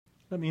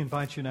Let me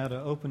invite you now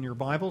to open your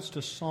Bibles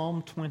to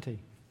Psalm 20.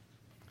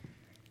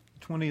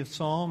 The 20th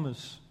Psalm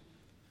is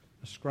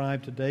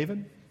ascribed to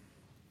David.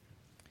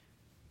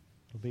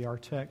 It'll be our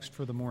text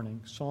for the morning.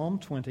 Psalm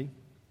 20.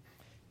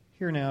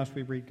 Hear now as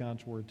we read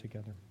God's Word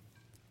together.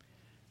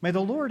 May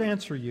the Lord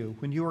answer you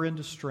when you are in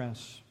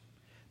distress.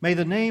 May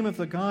the name of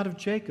the God of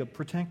Jacob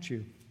protect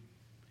you.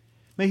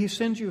 May He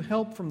send you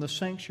help from the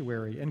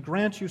sanctuary and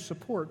grant you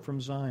support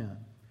from Zion.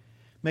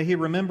 May He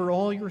remember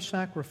all your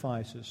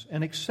sacrifices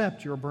and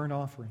accept your burnt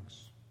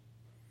offerings.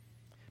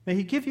 May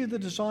He give you the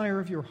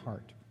desire of your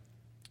heart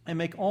and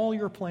make all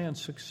your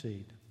plans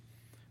succeed.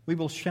 We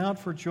will shout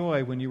for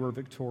joy when you are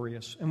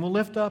victorious, and will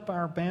lift up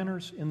our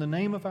banners in the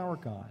name of our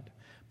God.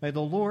 May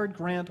the Lord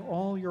grant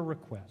all your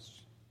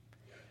requests.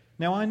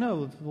 Now I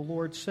know that the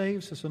Lord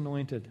saves His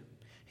anointed.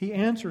 He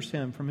answers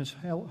him from His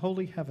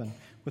holy heaven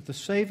with the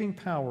saving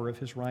power of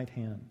His right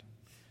hand.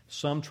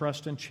 Some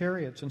trust in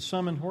chariots and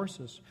some in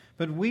horses,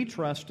 but we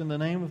trust in the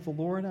name of the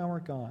Lord our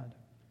God.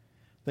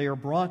 They are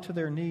brought to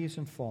their knees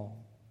and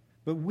fall,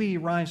 but we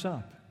rise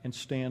up and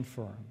stand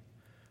firm.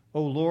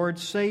 O Lord,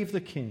 save the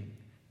King.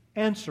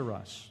 Answer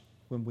us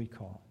when we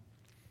call.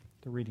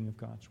 The reading of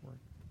God's Word.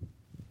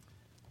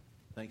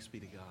 Thanks be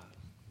to God.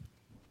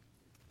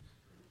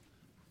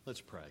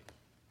 Let's pray.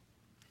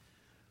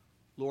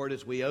 Lord,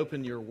 as we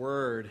open your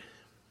Word,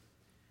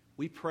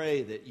 we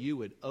pray that you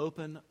would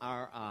open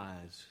our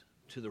eyes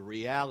to the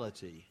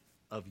reality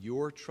of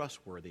your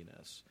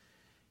trustworthiness.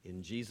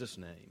 In Jesus'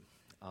 name,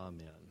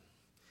 amen.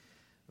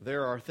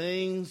 There are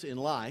things in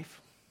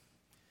life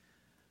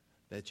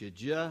that you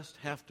just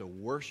have to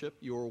worship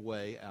your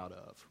way out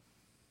of.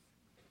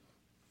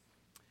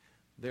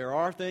 There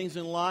are things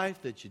in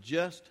life that you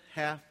just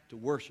have to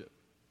worship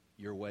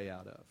your way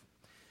out of.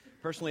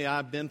 Personally,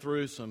 I've been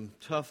through some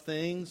tough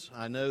things.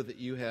 I know that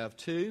you have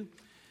too.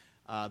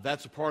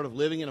 That's a part of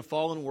living in a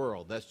fallen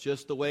world. That's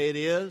just the way it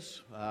is.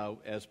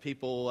 As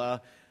people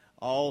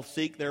all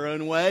seek their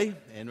own way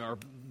and are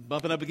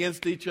bumping up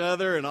against each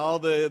other, and all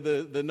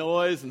the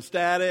noise and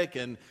static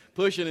and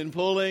pushing and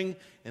pulling,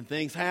 and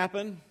things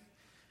happen.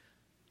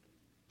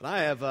 But I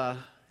have,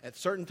 at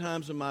certain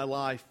times in my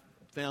life,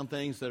 found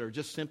things that are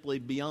just simply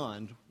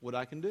beyond what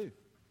I can do.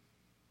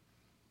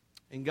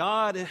 And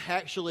God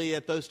actually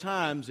at those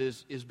times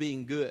is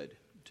being good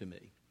to me.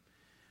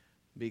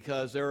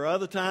 Because there are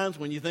other times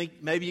when you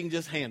think maybe you can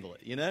just handle it,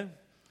 you know?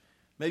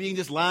 Maybe you can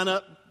just line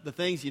up the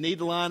things you need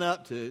to line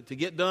up to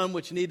get done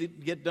what you need to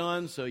get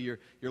done, so your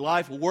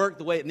life will work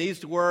the way it needs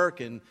to work,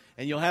 and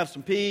you'll have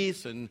some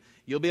peace, and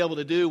you'll be able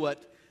to do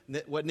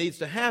what needs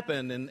to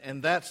happen,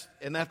 and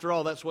after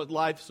all, that's what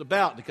life's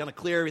about, to kind of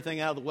clear everything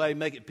out of the way,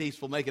 make it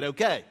peaceful, make it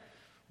okay.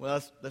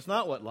 Well, that's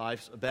not what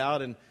life's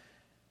about, and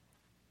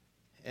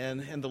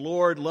the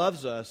Lord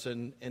loves us,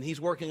 and He's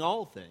working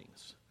all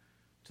things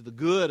to the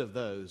good of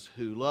those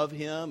who love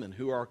Him and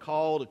who are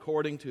called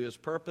according to His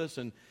purpose.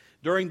 And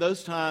during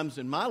those times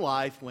in my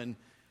life when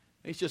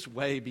it's just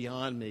way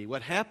beyond me,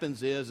 what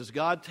happens is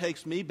God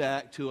takes me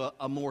back to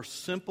a more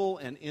simple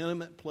and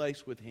intimate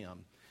place with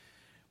Him,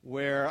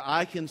 where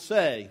I can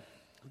say,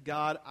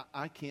 God,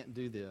 I can't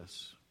do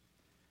this,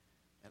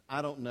 and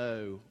I don't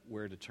know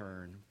where to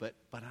turn, but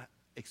I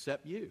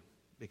accept you,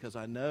 because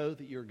I know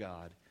that you're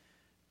God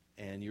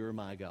and you're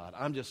my God.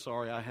 I'm just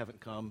sorry I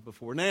haven't come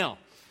before now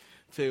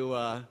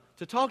to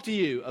talk to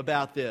you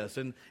about this.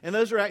 And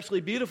those are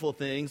actually beautiful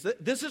things.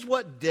 This is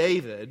what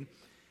David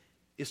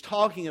is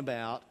talking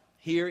about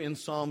here in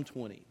Psalm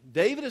 20.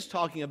 David is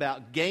talking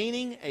about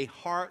gaining a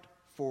heart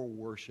for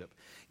worship,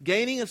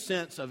 gaining a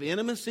sense of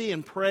intimacy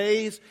and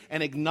praise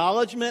and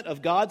acknowledgement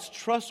of God's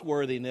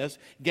trustworthiness,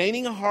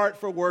 gaining a heart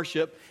for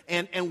worship,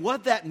 and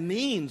what that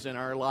means in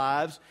our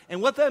lives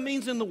and what that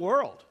means in the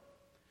world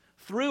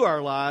through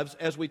our lives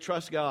as we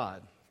trust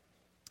God.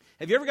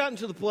 Have you ever gotten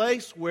to the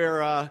place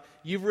where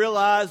you've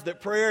realized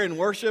that prayer and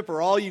worship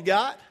are all you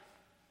got?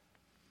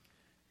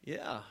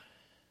 Yeah.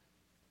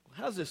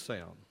 How does this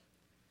sound?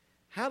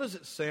 How does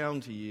it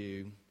sound to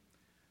you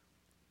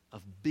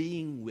of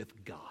being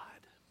with God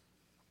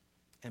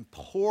and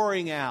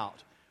pouring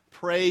out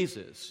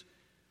praises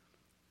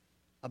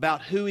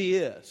about who He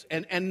is?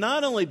 And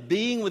not only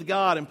being with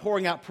God and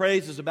pouring out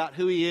praises about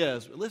who He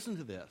is, but listen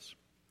to this,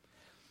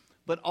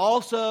 but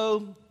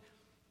also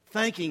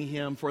thanking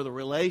Him for the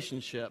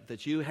relationship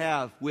that you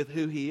have with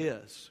who He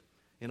is,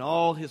 in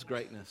all His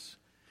greatness,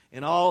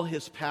 in all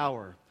His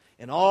power,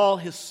 in all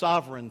His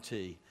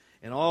sovereignty,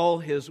 in all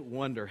His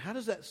wonder. How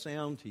does that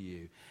sound to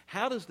you?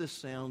 How does this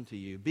sound to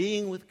you?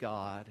 Being with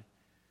God,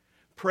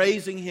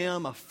 praising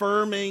Him,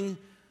 affirming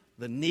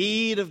the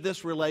need of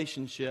this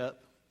relationship,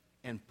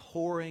 and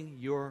pouring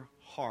your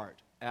heart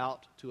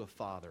out to a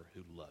Father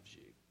who loves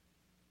you.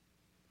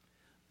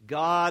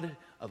 God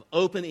of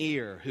open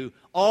ear, who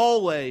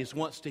always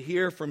wants to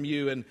hear from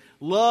you and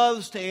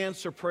loves to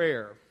answer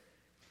prayer.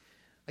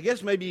 I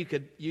guess maybe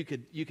you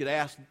could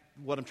ask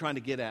what I'm trying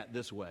to get at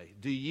this way.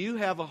 Do you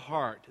have a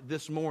heart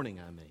this morning,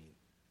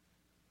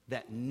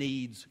 that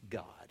needs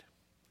God?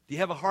 Do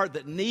you have a heart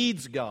that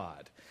needs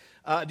God?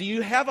 Do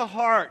you have a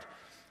heart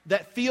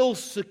that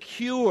feels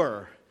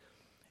secure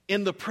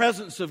in the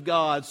presence of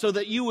God so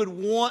that you would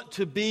want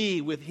to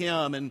be with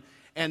Him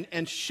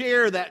and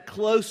share that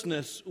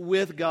closeness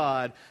with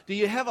God? Do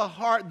you have a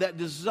heart that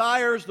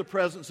desires the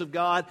presence of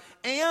God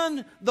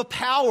and the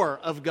power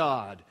of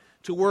God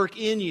to work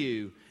in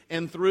you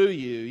and through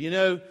you? You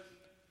know,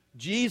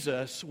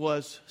 Jesus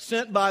was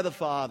sent by the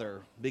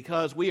Father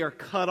because we are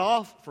cut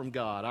off from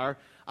God.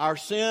 Our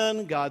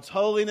sin, God's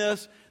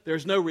holiness,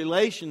 there's no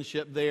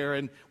relationship there,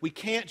 and we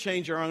can't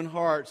change our own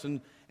hearts.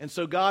 And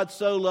so God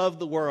so loved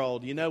the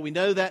world. You know, we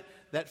know that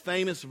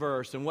famous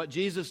verse. And what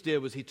Jesus did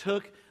was He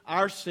took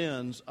our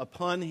sins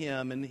upon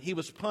Him, and He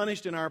was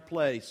punished in our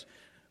place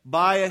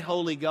by a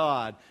holy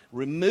God,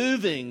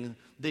 removing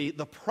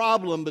the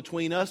problem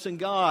between us and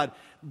God,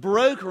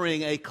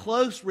 brokering a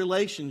close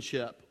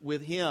relationship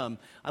with Him.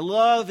 I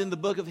love in the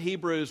book of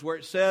Hebrews where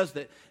it says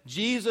that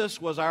Jesus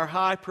was our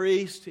high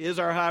priest, is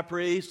our high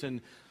priest,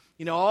 and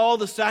you know, all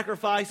the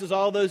sacrifices,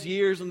 all those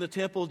years in the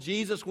temple,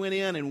 Jesus went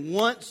in and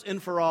once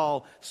and for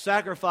all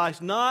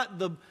sacrificed not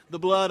the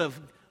blood of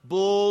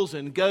bulls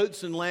and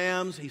goats and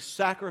lambs. He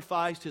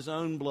sacrificed His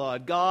own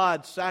blood.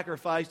 God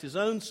sacrificed His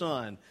own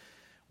Son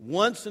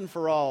once and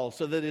for all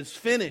so that it's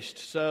finished.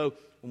 So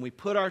when we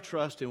put our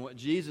trust in what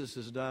Jesus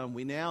has done,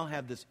 we now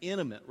have this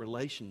intimate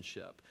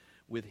relationship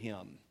with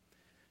Him.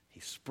 He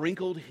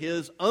sprinkled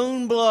His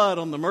own blood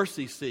on the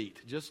mercy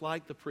seat, just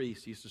like the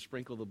priest used to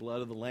sprinkle the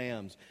blood of the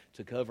lambs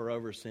to cover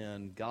over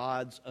sin,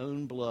 God's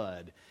own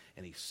blood.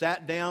 And He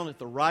sat down at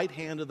the right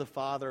hand of the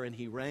Father, and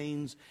He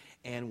reigns,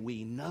 and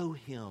we know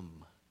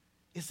Him.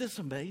 Is this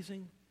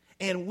amazing?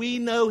 And we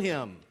know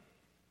Him.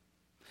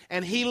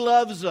 And He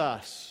loves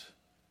us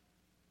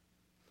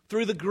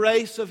through the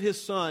grace of His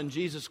Son,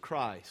 Jesus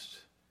Christ,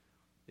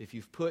 if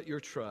you've put your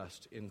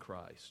trust in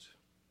Christ.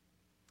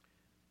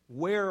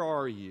 Where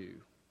are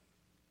you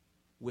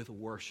with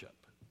worship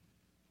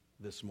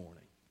this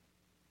morning?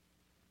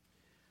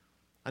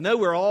 I know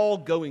we're all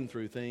going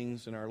through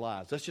things in our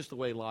lives. That's just the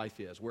way life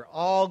is. We're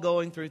all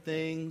going through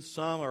things.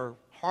 Some are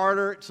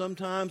harder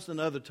sometimes than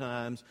other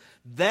times.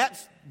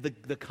 That's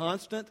the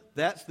constant.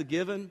 That's the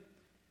given.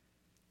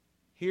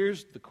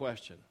 Here's the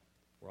question.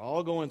 We're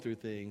all going through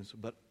things,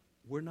 but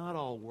we're not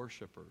all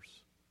worshipers.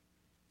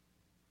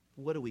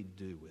 What do we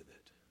do with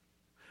it?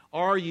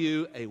 Are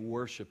you a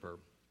worshiper?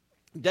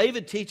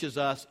 David teaches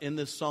us in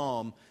this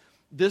psalm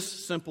this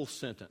simple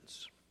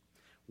sentence: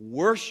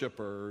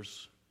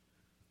 worshipers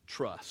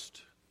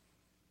trust,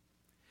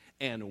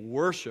 and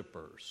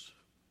worshipers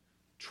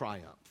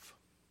triumph.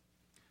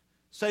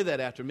 Say that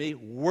after me.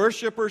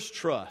 Worshipers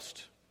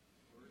trust,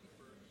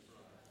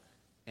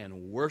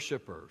 and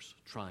worshipers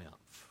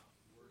triumph.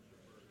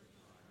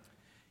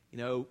 You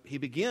know, he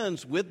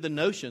begins with the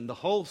notion, the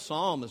whole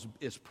psalm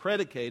is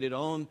predicated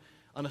on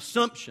an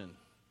assumption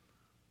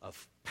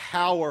of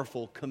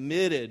powerful,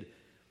 committed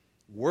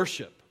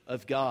worship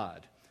of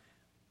God.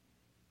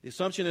 The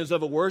assumption is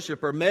of a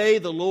worshiper. May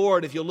the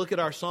Lord, if you'll look at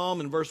our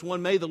psalm in verse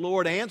 1, may the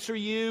Lord answer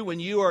you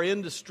when you are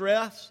in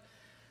distress.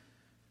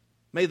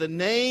 May the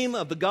name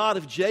of the God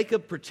of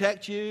Jacob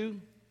protect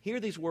you.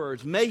 Hear these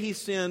words. May He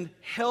send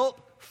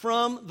help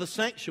from the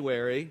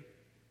sanctuary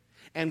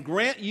and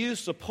grant you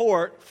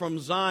support from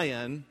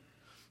Zion.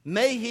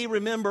 May He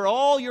remember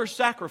all your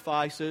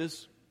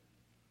sacrifices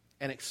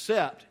and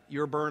accept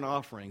your burnt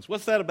offerings.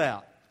 What's that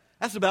about?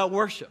 That's about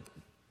worship.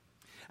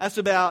 That's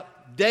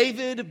about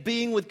David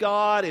being with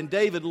God and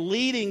David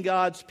leading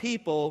God's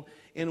people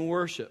in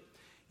worship.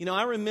 You know,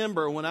 I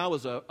remember when I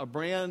was a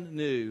brand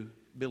new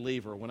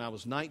believer, when I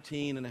was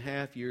 19 and a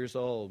half years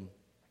old,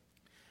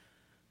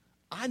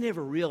 I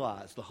never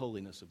realized the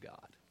holiness of God.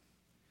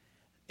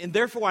 And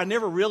therefore, I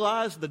never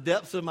realized the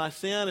depths of my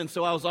sin, and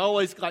so I was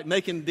always like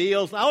making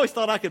deals. I always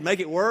thought I could make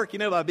it work, you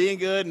know, by being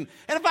good. And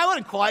if I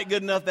wasn't quite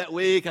good enough that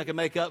week, I could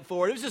make up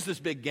for it. It was just this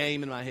big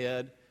game in my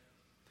head.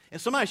 And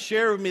somebody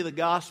shared with me the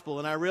gospel,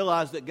 and I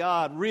realized that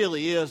God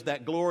really is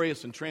that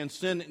glorious and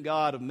transcendent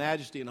God of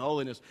majesty and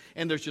holiness,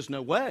 and there's just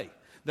no way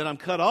that I'm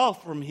cut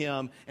off from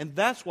Him. And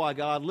that's why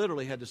God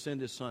literally had to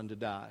send His Son to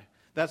die.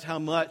 That's how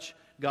much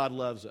God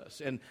loves us.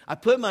 And I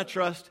put my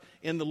trust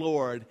in the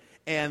Lord.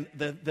 And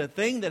the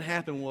thing that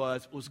happened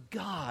was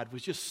God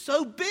was just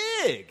so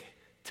big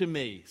to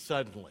me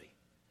suddenly.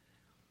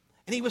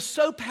 And He was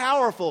so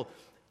powerful,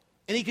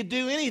 and He could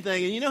do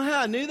anything. And you know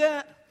how I knew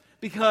that?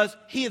 Because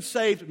He had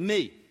saved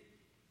me.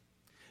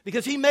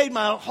 Because He made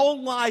my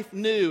whole life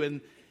new,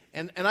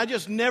 and I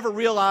just never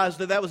realized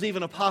that was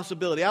even a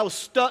possibility. I was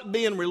stuck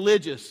being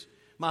religious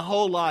my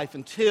whole life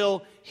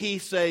until He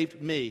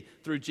saved me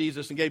through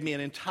Jesus and gave me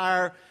an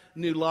entire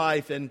new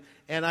life. And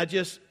I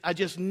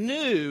just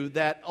knew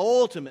that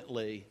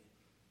ultimately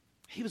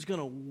He was going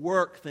to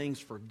work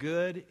things for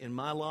good in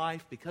my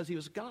life because He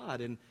was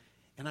God, and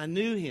I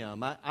knew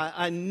Him.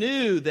 I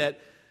knew that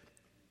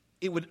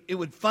it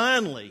would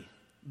finally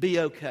be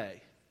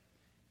okay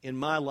in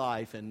my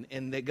life,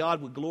 and that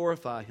God would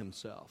glorify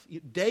Himself.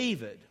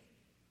 David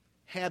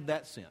had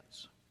that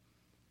sense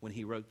when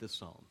he wrote this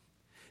psalm.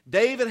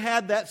 David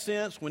had that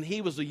sense when he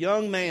was a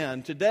young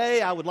man.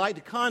 Today, I would like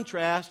to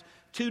contrast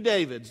two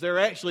Davids. There are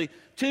actually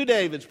two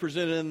Davids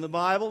presented in the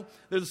Bible.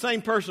 They're the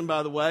same person,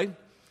 by the way.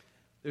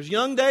 There's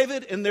young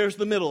David and there's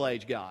the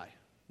middle-aged guy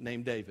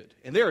named David.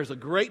 And there is a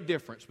great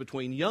difference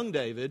between young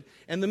David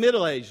and the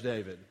middle-aged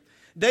David.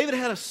 David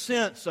had a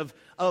sense of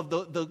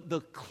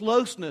the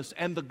closeness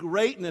and the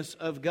greatness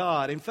of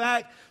God. In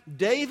fact,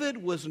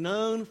 David was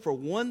known for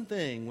one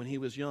thing when he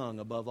was young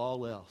above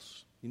all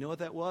else. You know what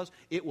that was?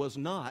 It was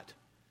not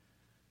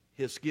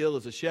his skill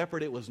as a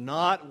shepherd. It was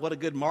not what a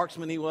good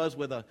marksman he was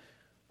with a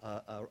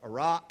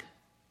rock.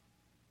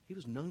 He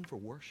was known for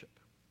worship.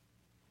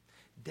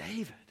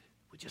 David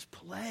would just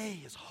play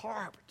his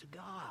harp to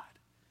God.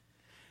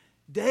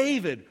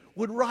 David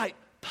would write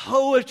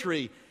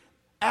poetry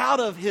out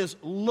of his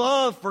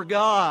love for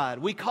God.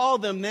 We call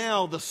them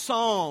now the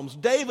Psalms.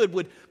 David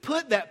would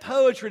put that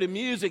poetry to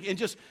music and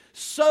just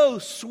so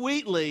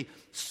sweetly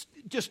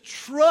just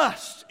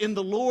trust in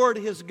the Lord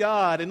his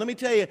God. And let me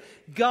tell you,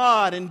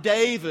 God and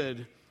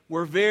David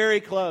were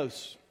very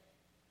close.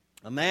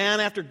 A man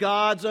after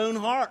God's own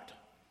heart.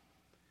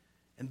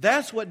 And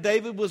that's what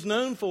David was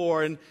known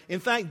for. And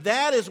in fact,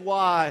 that is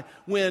why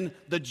when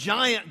the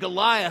giant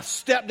Goliath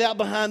stepped out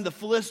behind the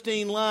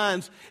Philistine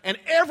lines and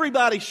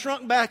everybody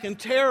shrunk back in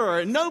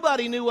terror and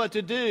nobody knew what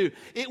to do,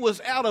 it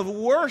was out of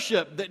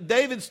worship that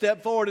David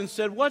stepped forward and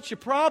said, "What's your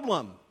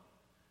problem?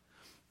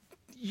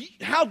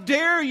 How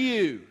dare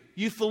you,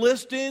 you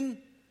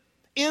Philistine,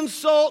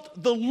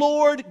 insult the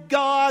Lord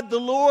God, the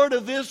Lord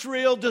of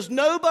Israel? Does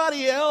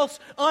nobody else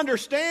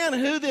understand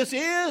who this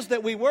is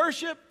that we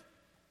worship?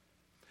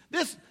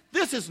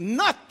 This is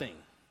nothing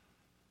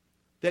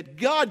that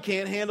God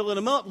can't handle in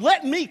a moment.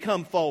 Let me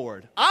come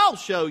forward. I'll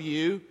show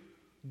you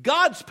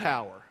God's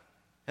power."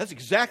 That's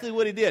exactly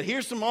what he did.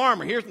 Here's some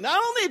armor. I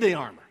don't need the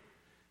armor.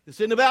 This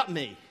isn't about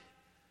me.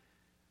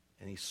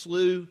 And he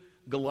slew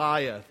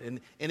Goliath.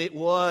 And it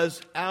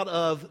was out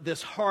of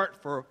this heart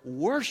for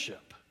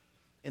worship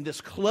and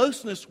this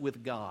closeness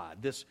with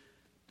God, this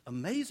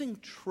amazing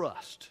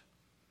trust,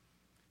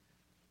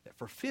 that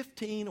for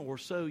 15 or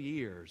so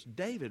years,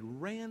 David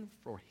ran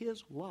for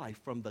his life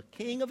from the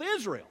king of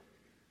Israel,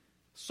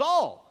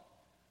 Saul,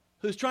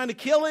 who's trying to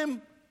kill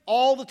him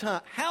all the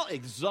time. How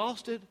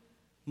exhausted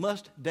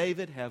must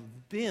David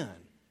have been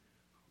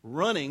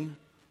running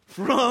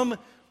from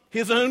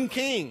his own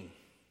king?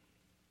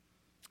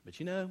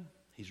 But you know,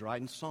 he's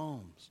writing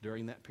Psalms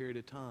during that period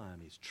of time.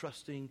 He's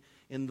trusting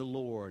in the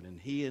Lord,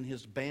 and he and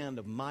his band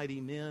of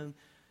mighty men,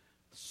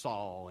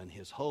 Saul and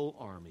his whole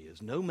army, is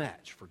no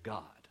match for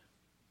God.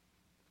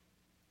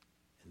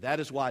 And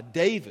that is why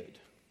David,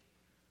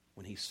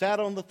 when he sat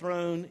on the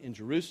throne in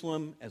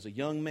Jerusalem as a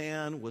young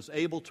man, was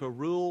able to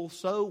rule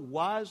so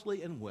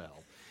wisely and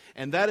well.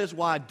 And that is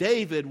why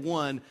David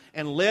won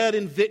and led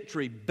in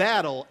victory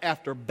battle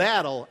after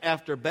battle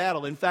after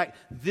battle. In fact,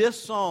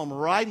 this psalm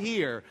right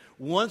here,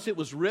 once it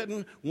was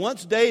written,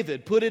 once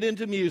David put it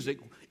into music,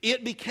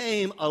 it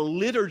became a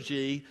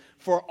liturgy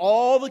for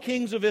all the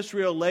kings of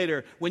Israel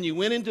later. When you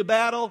went into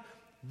battle,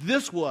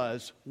 this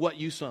was what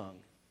you sung.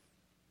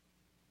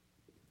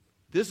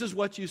 This is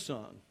what you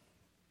sung.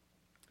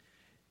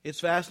 It's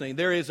fascinating.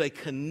 There is a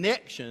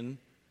connection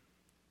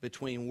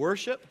between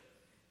worship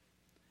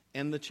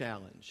and the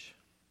challenge.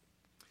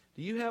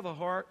 Do you have a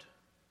heart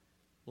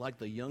like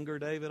the younger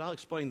David? I'll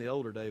explain the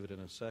older David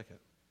in a second.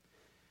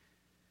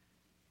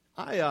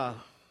 I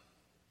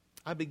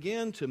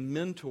began to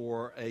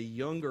mentor a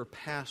younger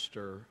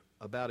pastor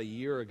about a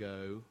year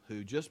ago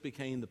who just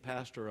became the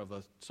pastor of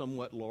a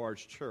somewhat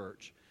large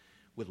church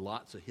with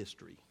lots of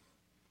history.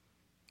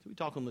 So we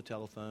talk on the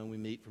telephone, we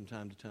meet from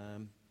time to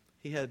time.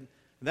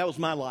 That was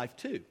my life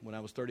too when I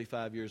was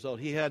 35 years old.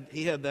 He had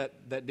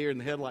that deer in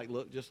the headlight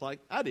look just like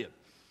I did.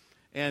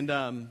 And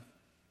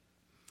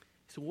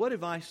he said, "What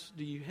advice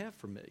do you have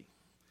for me?"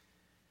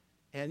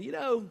 And you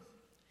know,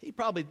 he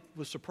probably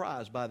was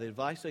surprised by the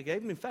advice I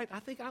gave him. In fact, I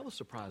think I was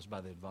surprised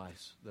by the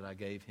advice that I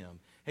gave him.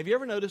 Have you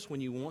ever noticed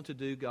when you want to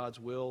do God's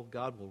will,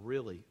 God will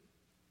really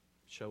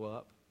show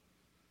up?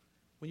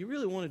 When you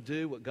really want to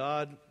do what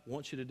God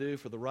wants you to do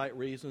for the right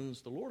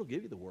reasons, the Lord will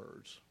give you the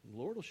words. The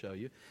Lord will show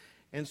you.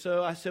 And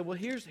so I said, well,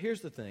 here's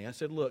the thing. I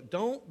said, look,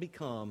 don't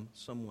become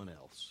someone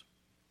else.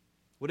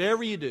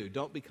 Whatever you do,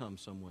 don't become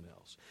someone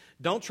else.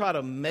 Don't try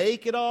to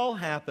make it all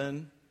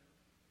happen.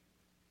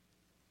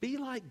 Be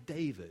like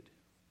David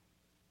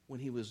when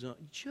he was young.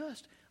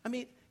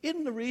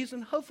 Isn't the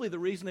reason, hopefully the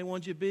reason they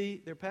wanted you to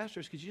be their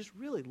pastors, because you just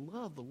really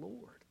love the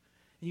Lord.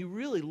 And you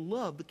really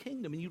love the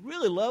kingdom, and you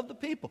really love the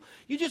people.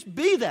 You just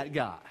be that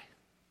guy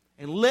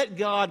and let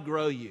God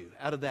grow you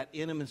out of that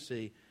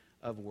intimacy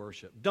of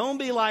worship. Don't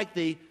be like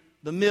the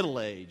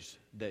middle-aged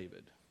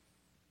David.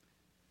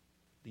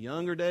 The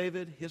younger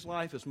David, his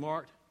life is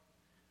marked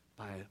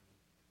by a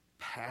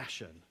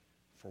passion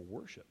for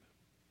worship.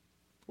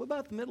 What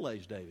about the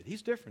middle-aged David?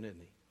 He's different, isn't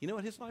he? You know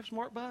what his life's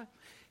marked by?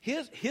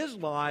 His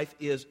life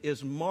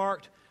is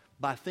marked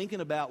by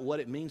thinking about what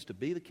it means to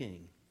be the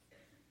king.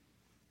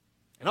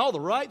 And all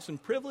the rights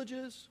and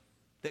privileges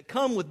that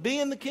come with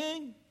being the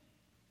king.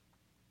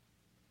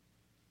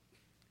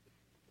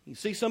 You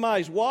see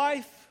somebody's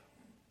wife,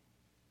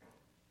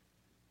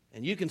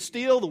 and you can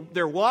steal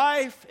their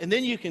wife, and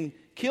then you can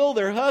kill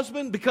their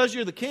husband because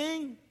you're the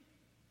king.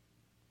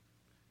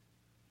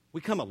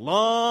 We come a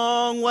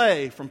long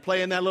way from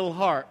playing that little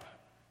harp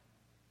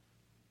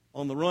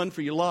on the run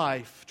for your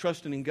life,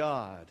 trusting in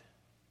God,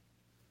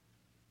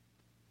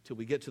 till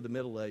we get to the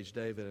middle-aged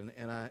David.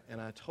 And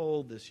I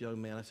told this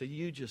young man, I said,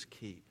 you just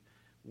keep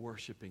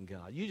worshiping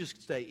God. You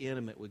just stay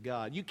intimate with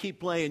God. You keep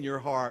playing your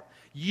harp.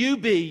 You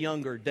be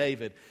younger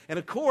David. And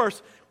of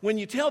course, when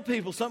you tell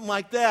people something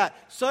like that,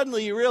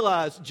 suddenly you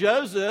realize,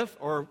 Joseph,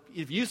 or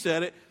if you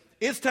said it,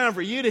 it's time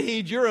for you to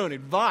heed your own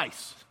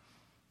advice.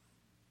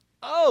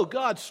 Oh,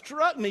 God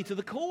struck me to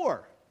the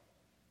core.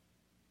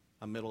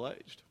 I'm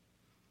middle-aged.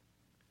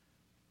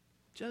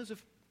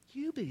 Joseph,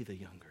 you be the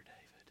younger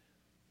David.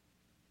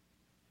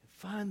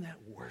 Find that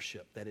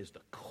worship that is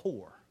the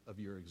core of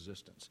your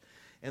existence.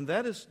 And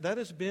that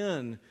has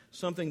been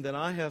something that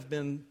I have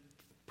been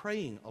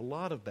praying a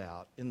lot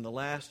about in the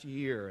last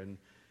year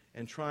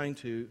and trying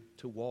to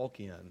walk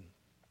in,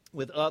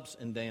 with ups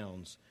and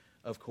downs,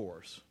 of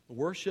course.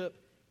 Worship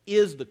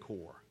is the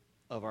core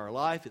of our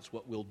life. It's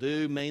what we'll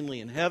do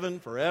mainly in heaven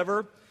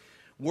forever.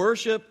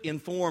 Worship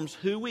informs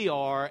who we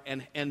are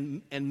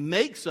and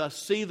makes us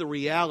see the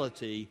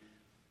reality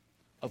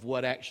of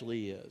what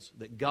actually is,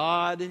 that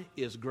God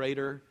is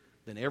greater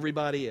than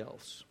everybody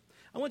else.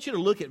 I want you to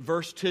look at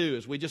verse 2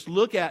 as we just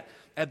look at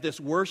this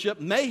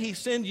worship. May He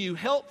send you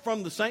help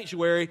from the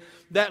sanctuary.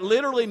 That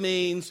literally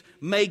means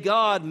may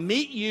God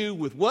meet you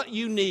with what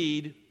you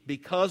need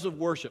because of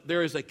worship.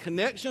 There is a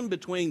connection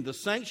between the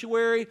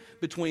sanctuary,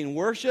 between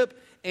worship,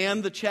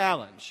 and the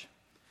challenge.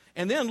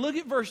 And then look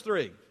at verse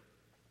 3.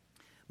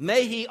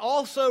 May He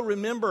also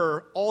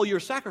remember all your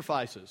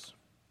sacrifices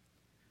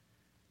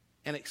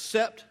and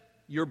accept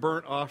your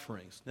burnt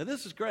offerings. Now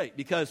this is great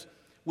because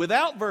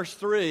without verse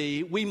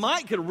 3, we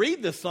could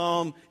read this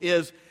psalm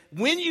is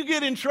when you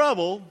get in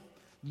trouble,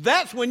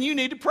 that's when you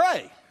need to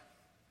pray.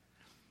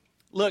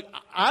 Look,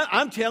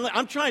 I'm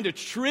trying to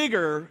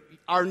trigger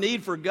our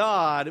need for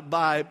God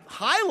by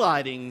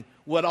highlighting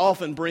what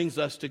often brings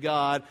us to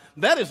God.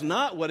 That is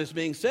not what is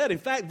being said. In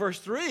fact, verse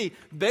 3,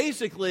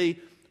 basically,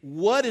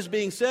 what is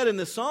being said in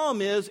the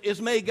psalm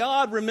is may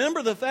God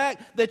remember the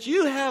fact that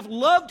you have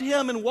loved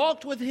Him and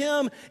walked with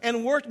Him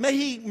and worked. May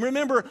He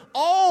remember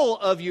all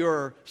of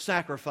your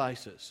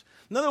sacrifices.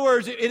 In other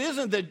words, it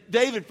isn't that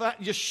David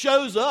just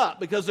shows up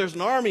because there's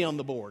an army on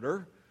the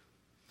border.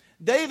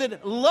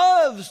 David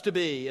loves to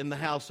be in the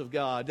house of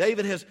God.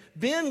 David has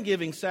been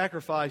giving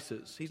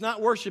sacrifices. He's not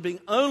worshiping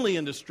only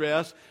in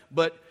distress,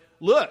 but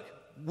look,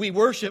 we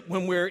worship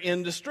when we're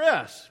in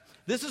distress.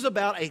 This is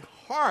about a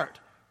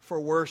heart for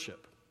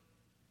worship.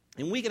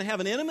 And we can have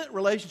an intimate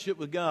relationship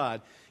with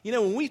God. You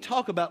know, when we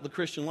talk about the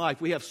Christian life,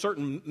 we have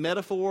certain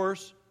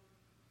metaphors.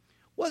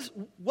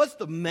 What's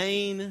the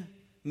main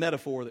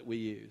metaphor that we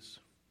use?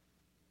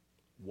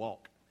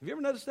 Walk. Have you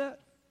ever noticed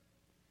that?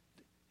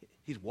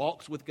 He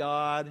walks with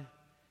God.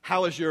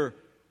 How is your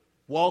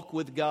walk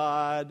with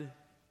God?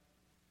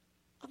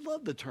 I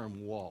love the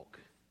term walk.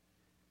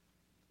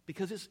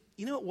 Because it's,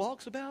 you know what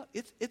walk's about?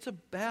 It's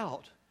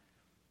about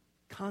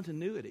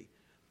continuity.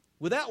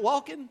 Without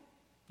walking,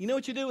 you know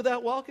what you do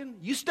without walking?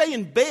 You stay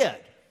in bed.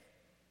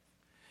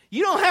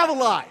 You don't have a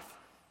life.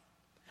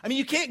 I mean,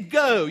 you can't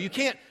go. You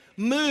can't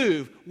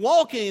move.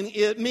 Walking,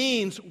 it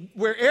means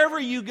wherever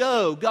you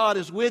go, God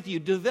is with you.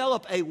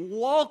 Develop a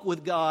walk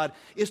with God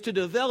is to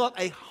develop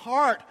a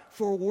heart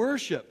for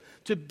worship,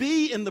 to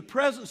be in the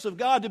presence of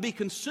God, to be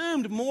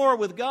consumed more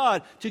with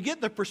God, to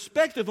get the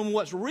perspective on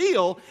what's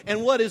real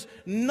and what is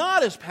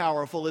not as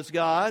powerful as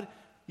God.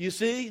 You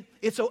see,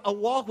 it's a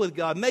walk with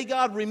God. May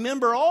God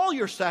remember all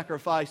your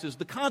sacrifices,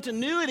 the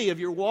continuity of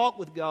your walk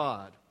with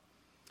God.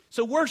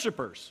 So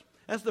worshipers,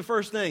 that's the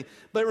first thing.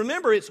 But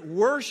remember, it's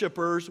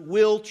worshipers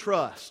will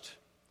trust.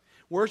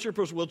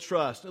 Worshipers will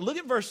trust. And look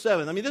at verse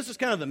 7. I mean, this is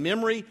kind of the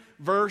memory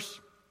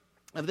verse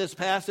of this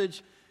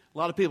passage. A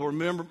lot of people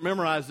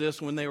memorize this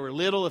when they were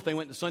little, if they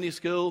went to Sunday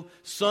school.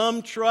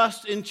 Some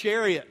trust in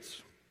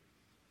chariots,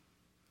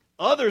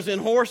 others in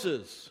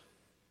horses,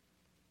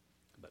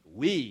 but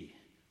we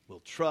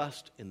will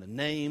trust in the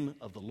name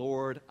of the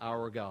Lord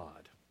our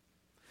God.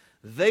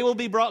 They will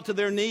be brought to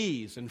their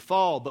knees and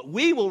fall, but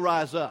we will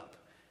rise up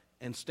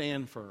and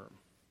stand firm.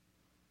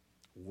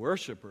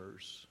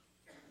 Worshipers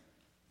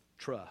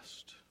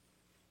trust.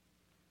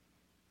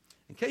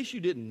 In case you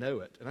didn't know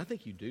it, and I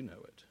think you do know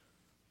it,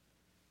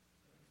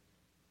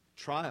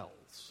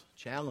 trials,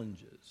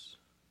 challenges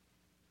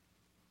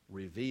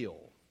reveal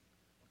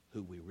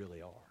who we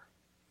really are.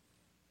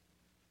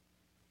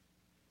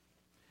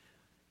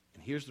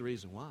 And here's the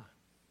reason why.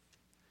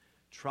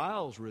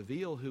 Trials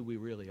reveal who we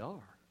really are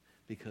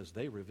because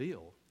they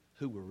reveal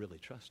who we're really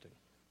trusting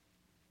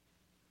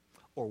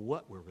or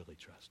what we're really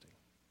trusting.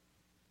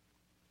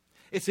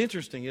 It's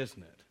interesting,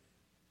 isn't it?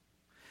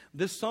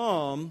 This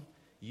psalm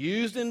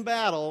used in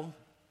battle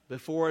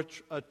before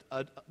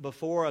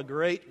a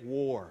great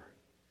war.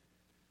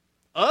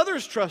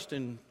 Others trust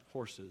in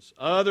horses.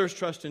 Others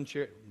trust in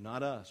chariots.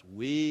 Not us.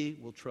 We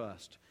will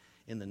trust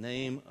in the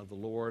name of the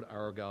Lord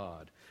our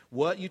God.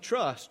 What you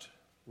trust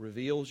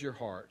reveals your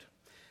heart.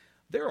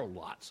 There are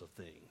lots of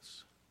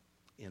things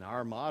in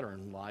our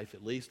modern life,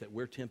 at least, that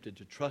we're tempted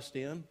to trust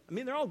in. I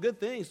mean, they're all good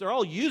things. They're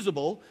all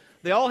usable.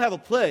 They all have a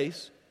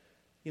place.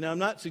 I'm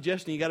not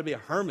suggesting you got to be a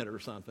hermit or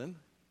something.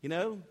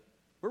 We're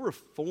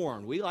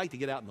reformed. We like to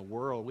get out in the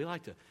world. We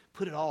like to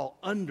put it all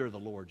under the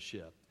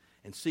lordship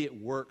and see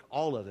it work,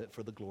 all of it,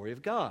 for the glory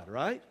of God,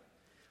 right?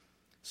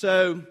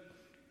 But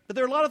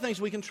there are a lot of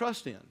things we can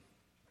trust in.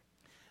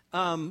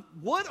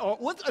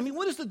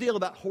 What is the deal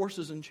about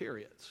horses and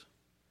chariots?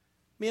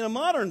 I mean, a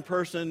modern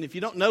person, if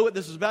you don't know what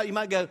this is about, you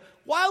might go,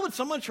 why would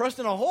someone trust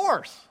in a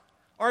horse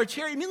or a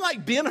chariot? You mean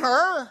like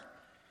Ben-Hur?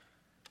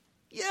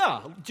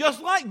 Yeah,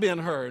 just like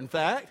Ben-Hur, in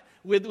fact,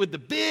 with the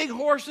big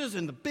horses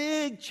and the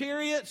big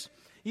chariots.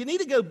 You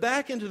need to go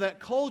back into that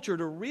culture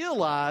to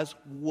realize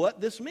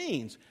what this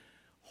means.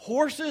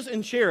 Horses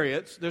and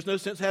chariots, there's no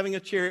sense having a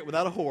chariot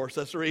without a horse.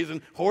 That's the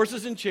reason.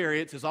 Horses and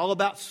chariots is all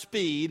about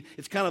speed.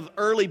 It's kind of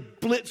early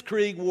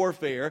blitzkrieg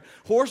warfare.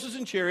 Horses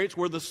and chariots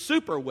were the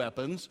super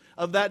weapons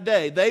of that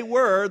day. They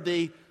were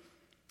the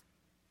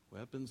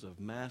weapons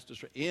of mass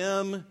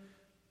destruction.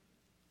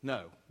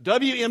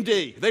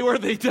 WMD. They were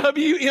the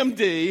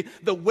WMD,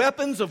 the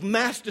weapons of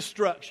mass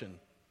destruction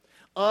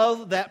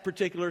of that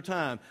particular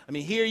time. I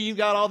mean, here you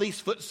got all these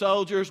foot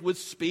soldiers with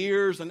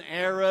spears and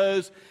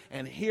arrows,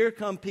 and here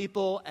come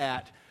people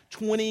at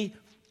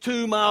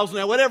 22 miles an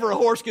hour, whatever a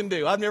horse can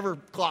do. I've never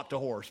clocked a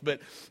horse,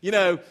 but,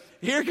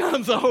 here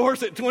comes a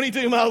horse at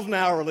 22 miles an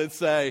hour, let's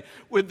say,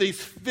 with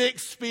these thick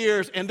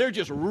spears, and they're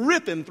just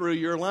ripping through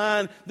your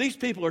line. These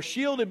people are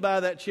shielded by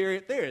that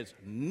chariot. There is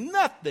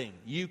nothing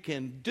you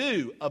can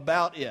do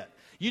about it.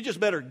 You just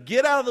better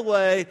get out of the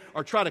way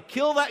or try to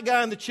kill that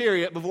guy in the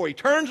chariot before he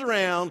turns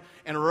around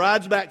and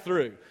rides back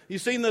through.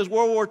 You've seen those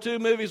World War II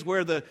movies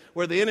where the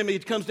enemy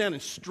comes down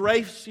and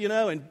strafes,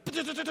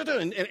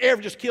 and air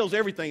just kills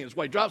everything in its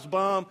way. Drops a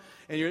bomb,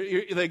 and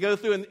they go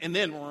through, and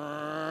then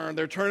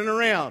they're turning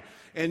around.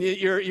 And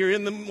you're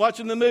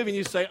watching the movie, and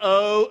you say,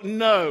 oh,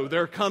 no,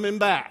 they're coming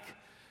back.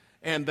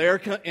 And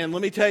let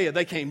me tell you,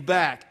 they came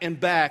back and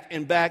back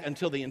and back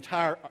until the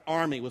entire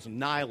army was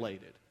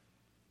annihilated.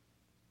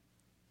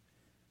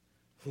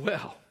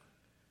 Well,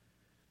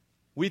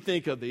 we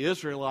think of the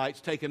Israelites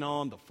taking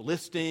on the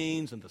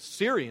Philistines and the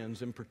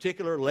Syrians in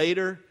particular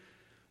later.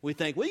 We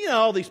think,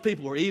 all these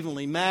people were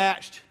evenly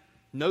matched.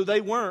 No,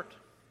 they weren't.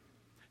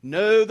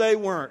 No, they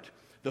weren't.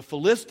 The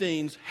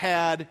Philistines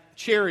had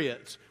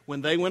chariots.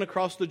 When they went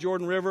across the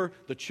Jordan River,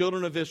 the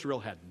children of Israel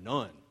had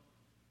none.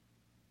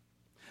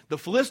 The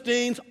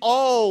Philistines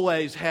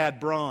always had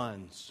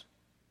bronze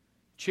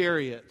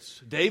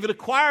chariots. David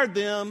acquired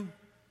them,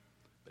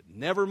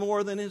 never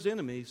more than his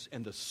enemies,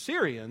 and the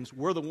Syrians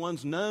were the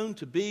ones known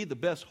to be the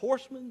best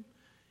horsemen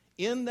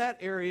in that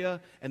area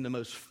and the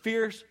most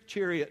fierce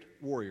chariot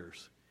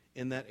warriors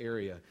in that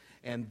area.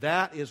 And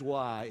that is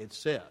why it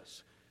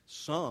says,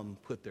 some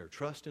put their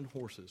trust in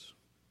horses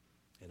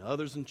and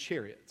others in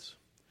chariots,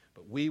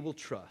 but we will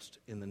trust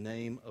in the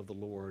name of the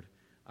Lord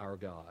our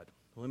God.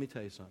 Well, let me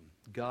tell you something.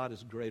 God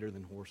is greater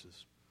than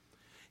horses.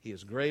 He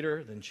is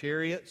greater than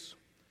chariots.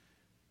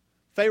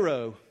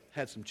 Pharaoh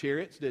had some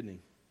chariots, didn't he?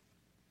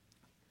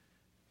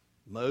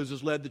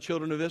 Moses led the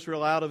children of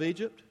Israel out of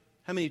Egypt.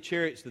 How many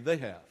chariots did they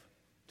have?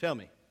 Tell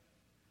me.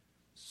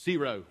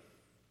 0.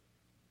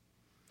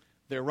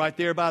 They're right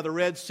there by the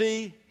Red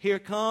Sea. Here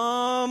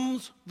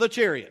comes the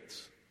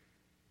chariots.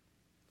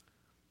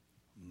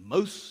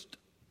 Most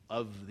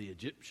of the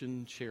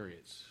Egyptian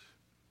chariots.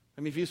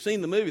 I mean, if you've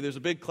seen the movie, there's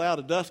a big cloud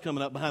of dust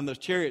coming up behind those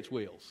chariots'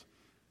 wheels.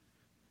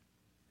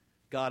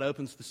 God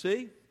opens the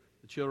sea.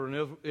 The children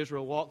of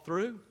Israel walk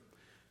through.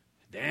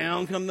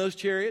 Down come those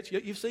chariots.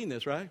 You've seen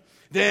this, right?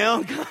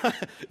 Down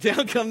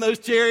come those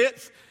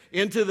chariots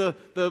into the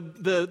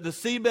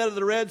seabed of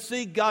the Red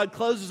Sea. God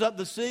closes up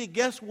the sea.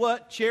 Guess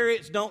what?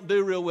 Chariots don't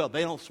do real well.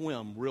 They don't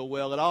swim real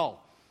well at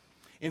all.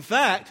 In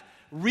fact,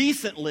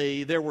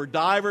 recently there were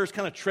divers,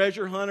 kind of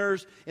treasure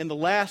hunters, in the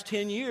last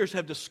 10 years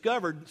have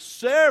discovered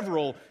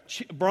several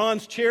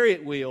bronze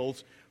chariot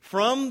wheels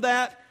from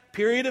that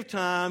period of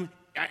time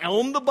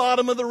on the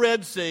bottom of the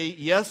Red Sea.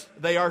 Yes,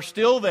 they are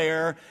still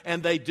there,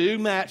 and they do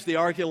match the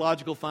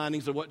archaeological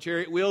findings of what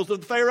chariot wheels of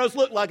the pharaohs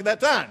looked like at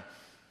that time.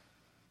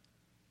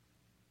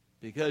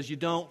 Because you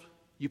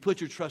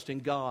put your trust in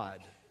God,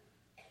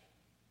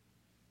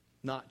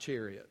 not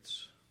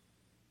chariots.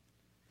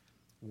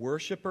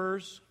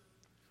 Worshippers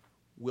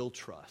will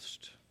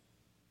trust.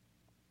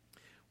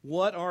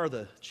 What are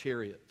the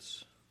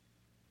chariots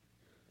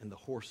and the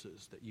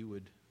horses that you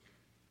would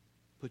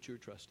put your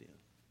trust in?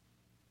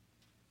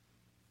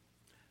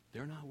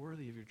 They're not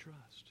worthy of your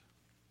trust.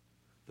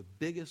 The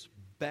biggest,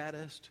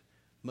 baddest,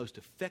 most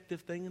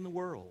effective thing in the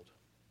world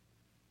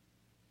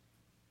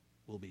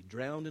will be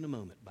drowned in a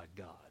moment by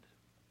God.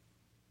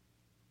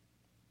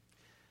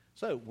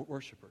 So,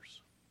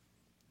 worshipers.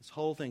 This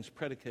whole thing's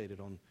predicated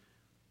on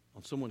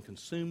someone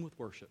consumed with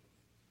worship.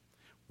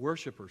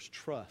 Worshipers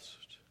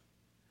trust.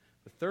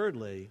 But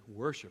thirdly,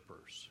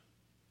 worshipers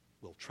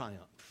will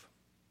triumph.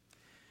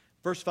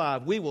 Verse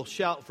 5, we will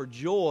shout for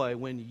joy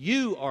when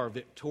you are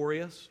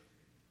victorious.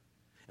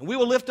 And we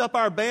will lift up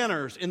our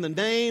banners in the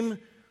name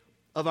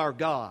of our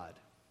God.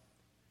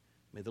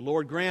 May the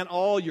Lord grant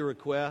all your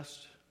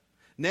requests.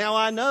 Now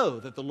I know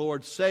that the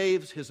Lord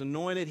saves His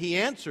anointed. He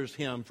answers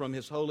him from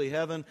His holy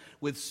heaven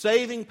with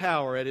saving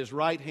power at His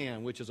right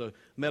hand, which is a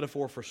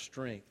metaphor for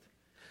strength.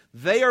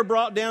 They are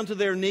brought down to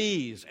their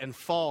knees and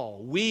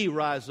fall. We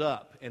rise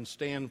up and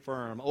stand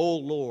firm. O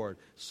Lord,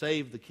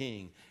 save the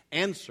King.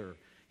 Answer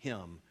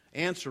him.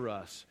 Answer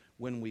us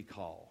when we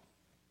call.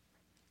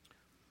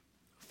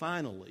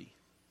 Finally,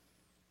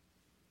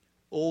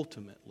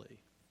 ultimately,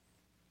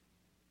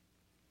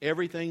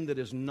 everything that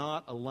is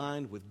not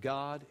aligned with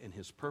God and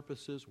His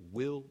purposes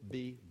will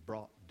be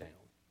brought down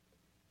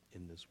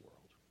in this world.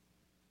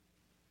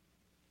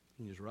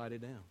 You can just write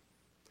it down.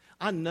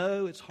 I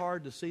know it's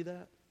hard to see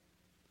that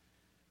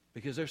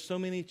because there's so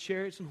many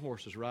chariots and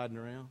horses riding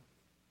around.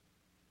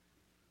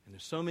 And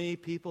there's so many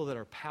people that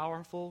are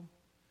powerful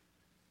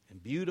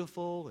and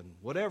beautiful and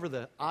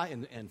whatever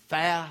and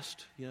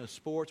fast,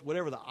 sports,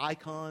 whatever the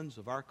icons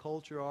of our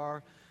culture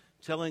are,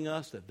 telling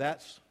us that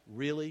that's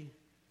really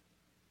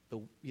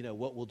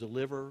what will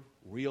deliver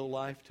real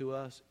life to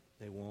us.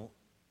 They won't.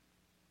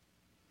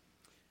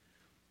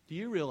 Do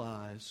you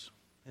realize,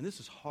 and this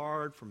is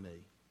hard for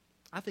me,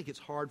 I think it's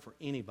hard for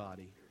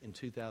anybody in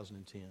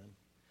 2010,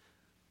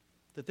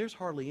 that there's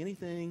hardly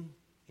anything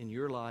in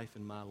your life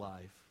and my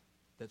life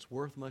that's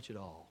worth much at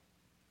all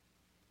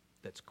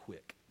that's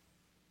quick.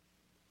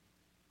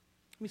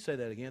 Let me say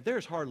that again.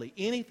 There's hardly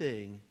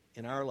anything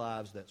in our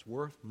lives that's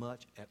worth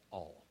much at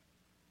all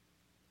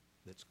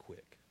that's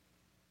quick.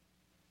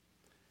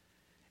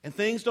 And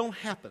things don't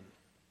happen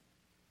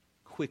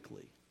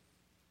quickly.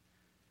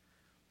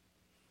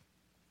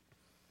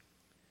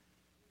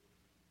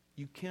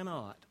 You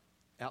cannot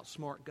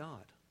outsmart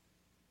God.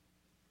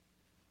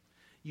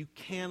 You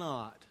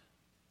cannot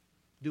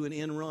do an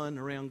end run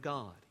around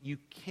God. You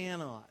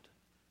cannot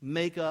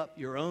make up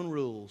your own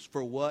rules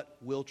for what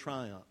will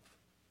triumph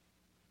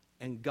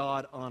and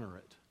God honor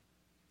it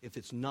if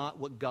it's not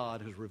what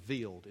God has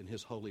revealed in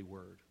His holy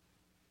word.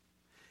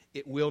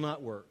 It will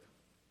not work.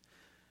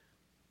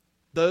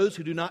 Those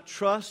who do not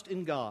trust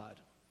in God,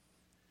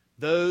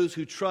 those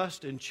who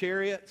trust in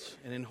chariots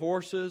and in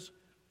horses,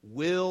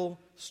 will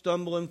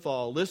stumble and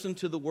fall. Listen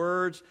to the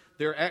words.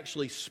 They're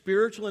actually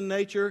spiritual in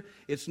nature.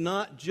 It's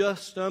not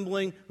just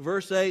stumbling.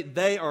 Verse 8,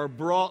 they are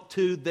brought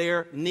to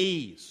their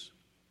knees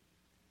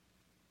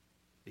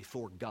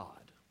before God.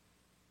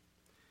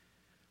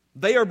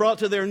 They are brought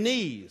to their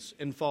knees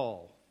and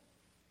fall.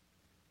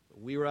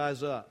 But we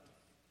rise up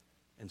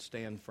and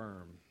stand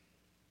firm.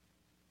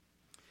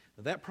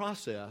 Now, that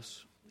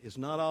process is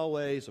not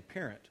always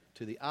apparent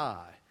to the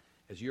eye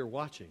as you're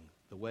watching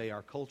the way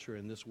our culture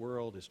in this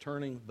world is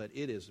turning, but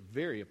it is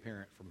very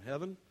apparent from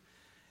heaven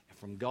and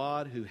from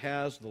God who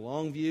has the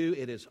long view.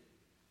 It is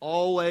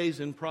always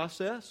in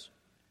process,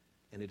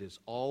 and it is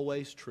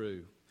always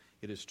true.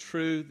 It is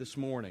true this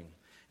morning.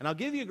 And I'll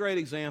give you a great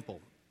example.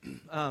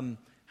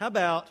 How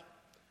about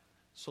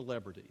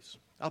celebrities?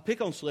 I'll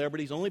pick on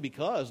celebrities only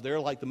because they're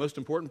like the most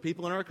important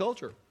people in our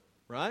culture,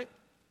 right?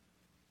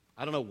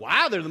 I don't know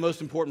why they're the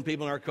most important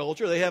people in our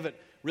culture. They haven't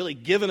really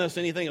given us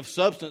anything of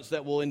substance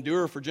that will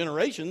endure for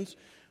generations,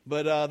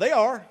 but they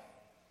are.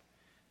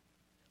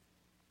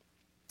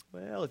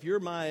 Well, if you're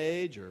my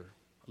age or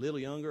a little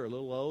younger or a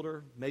little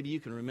older, maybe you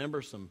can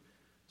remember some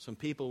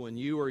people when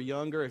you were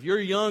younger. If you're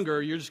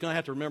younger, you're just going to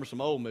have to remember some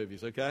old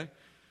movies, okay?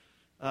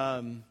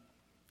 Man,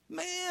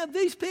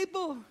 these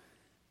people,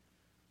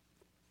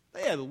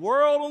 they have the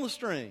world on the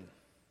string.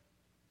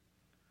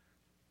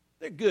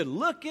 They're good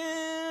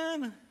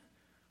looking.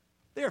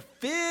 They're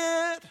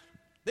fit.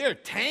 They're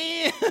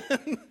tan.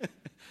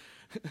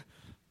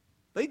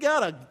 They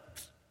got a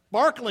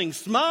sparkling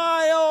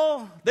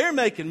smile. They're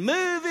making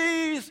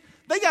movies.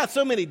 They got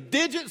so many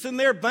digits in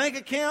their bank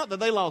account that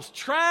they lost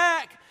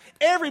track.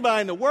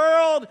 Everybody in the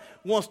world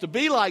wants to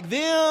be like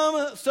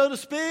them, so to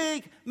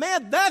speak.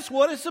 Man, that's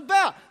what it's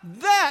about.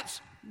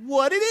 That's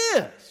what it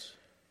is.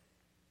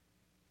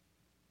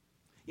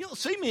 You don't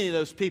see many of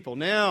those people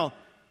now,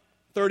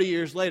 30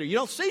 years later. You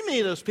don't see many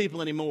of those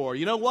people anymore.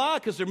 You know why?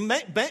 Because they're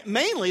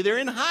mainly they're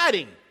in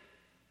hiding.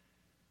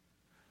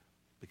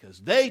 Because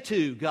they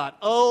too got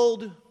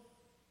old.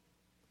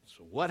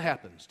 So what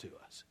happens to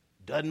us?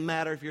 Doesn't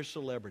matter if you're a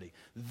celebrity.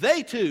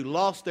 They too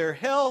lost their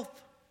health.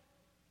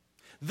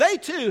 They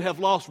too have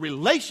lost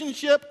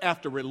relationship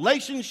after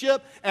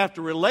relationship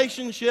after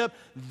relationship.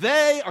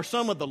 They are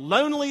some of the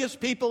loneliest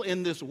people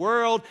in this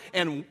world.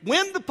 And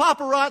when the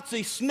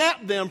paparazzi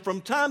snap them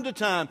from time to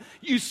time,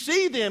 you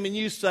see them and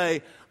you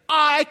say,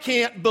 I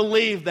can't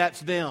believe that's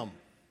them.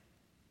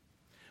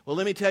 Well,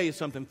 let me tell you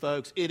something,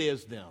 folks. It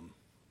is them.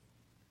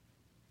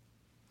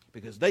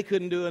 Because they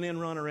couldn't do an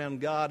end run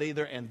around God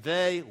either, and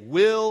they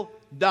will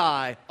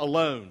die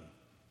alone.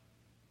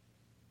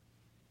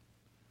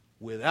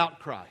 Without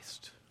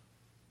Christ.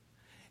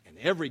 And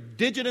every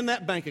digit in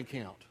that bank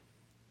account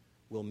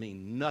will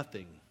mean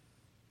nothing.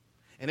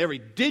 And every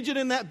digit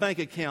in that bank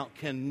account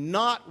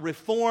cannot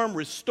reform,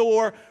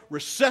 restore,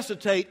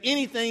 resuscitate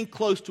anything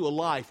close to a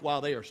life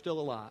while they are still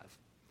alive.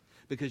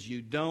 because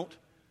you don't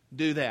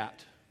do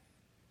that.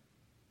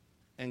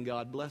 And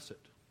God bless it.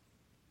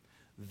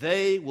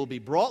 They will be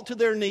brought to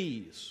their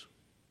knees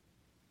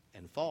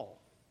and fall.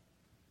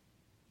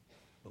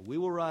 But we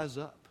will rise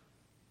up.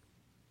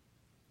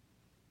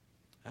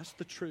 That's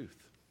the truth.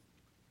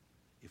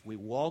 If we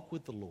walk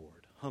with the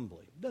Lord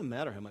humbly, it doesn't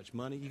matter how much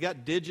money. You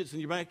got digits in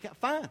your bank account,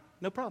 fine,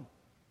 no problem.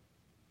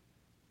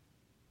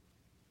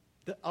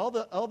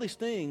 All these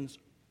things,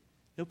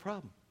 no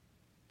problem.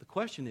 The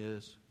question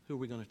is, who are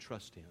we going to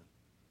trust in?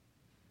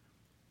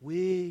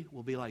 We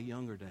will be like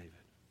younger David.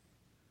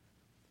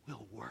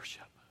 We'll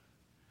worship.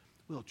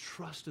 We'll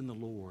trust in the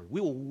Lord.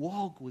 We will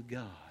walk with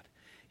God.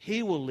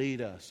 He will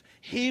lead us.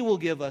 He will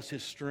give us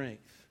His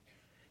strength.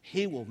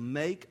 He will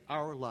make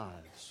our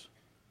lives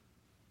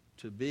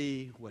to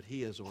be what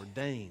He has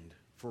ordained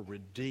for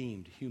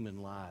redeemed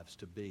human lives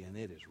to be. And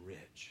it is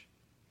rich.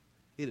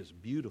 It is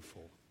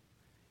beautiful.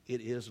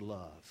 It is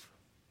love.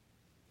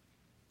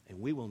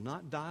 And we will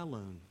not die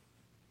alone.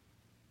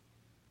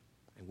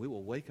 And we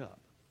will wake up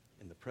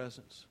in the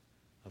presence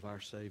of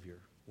our Savior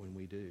when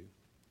we do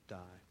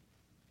die.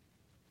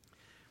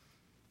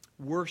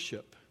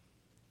 Worship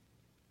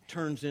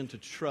turns into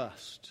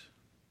trust.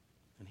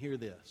 And hear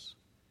this.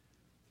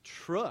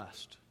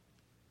 Trust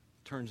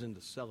turns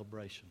into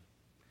celebration.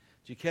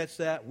 Did you catch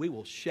that? We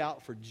will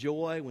shout for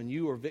joy when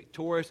you are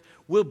victorious.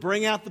 We'll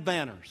bring out the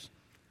banners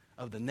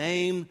of the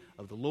name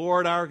of the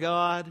Lord our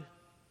God.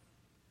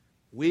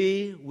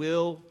 We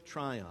will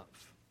triumph.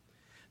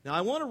 Now,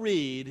 I want to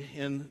read,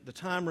 in the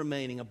time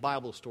remaining, a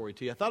Bible story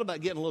to you. I thought about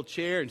getting a little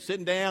chair and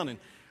sitting down and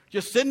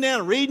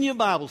reading you a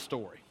Bible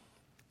story.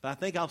 But I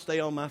think I'll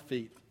stay on my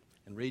feet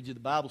and read you the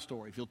Bible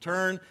story. If you'll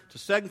turn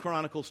to 2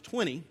 Chronicles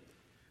 20,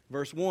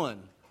 verse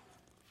 1.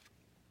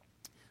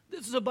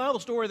 This is a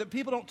Bible story that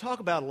people don't talk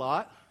about a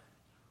lot.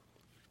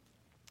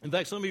 In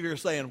fact, some of you are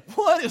saying,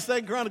 what is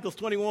 2 Chronicles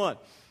 20,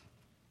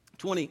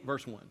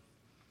 verse 1?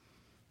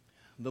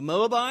 The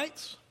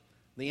Moabites,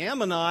 the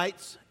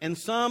Ammonites, and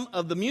some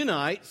of the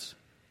Meunites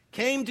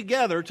came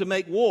together to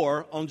make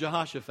war on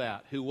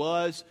Jehoshaphat, who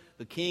was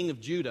the king of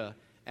Judah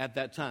at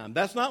that time.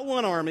 That's not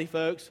one army,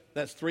 folks.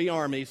 That's 3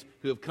 armies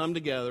who have come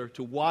together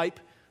to wipe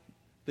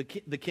the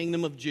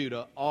kingdom of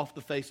Judah off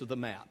the face of the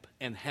map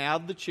and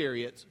have the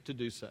chariots to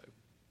do so.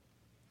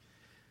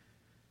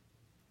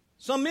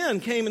 Some men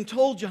came and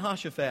told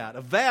Jehoshaphat,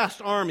 a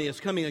vast army is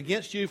coming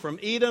against you from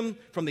Edom,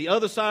 from the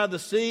other side of the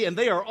sea, and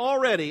they are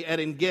already at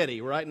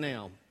En-Gedi right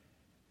now.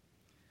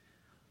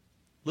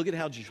 Look at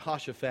how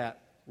Jehoshaphat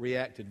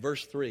reacted.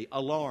 Verse 3,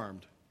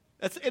 alarmed.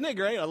 Isn't it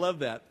great? I love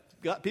that.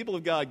 People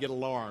of God get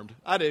alarmed.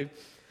 I do.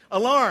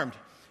 Alarmed.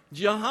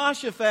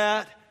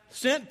 Jehoshaphat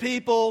sent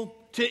people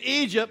to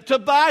Egypt to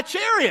buy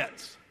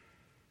chariots.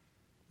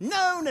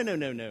 No.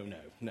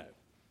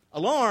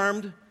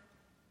 Alarmed,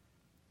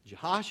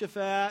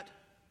 Jehoshaphat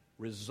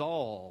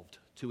resolved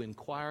to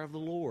inquire of the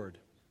Lord.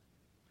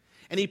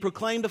 And he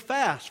proclaimed a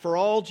fast for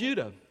all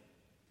Judah.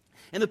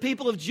 And the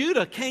people of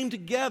Judah came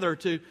together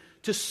to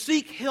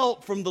seek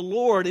help from the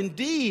Lord.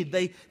 Indeed,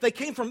 they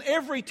came from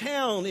every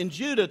town in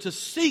Judah to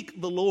seek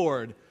the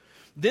Lord.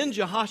 Then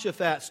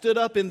Jehoshaphat stood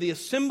up in the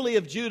assembly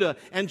of Judah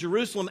and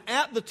Jerusalem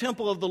at the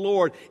temple of the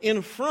Lord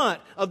in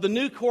front of the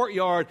new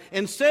courtyard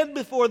and said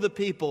before the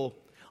people,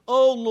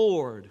 O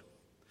Lord,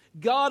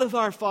 God of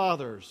our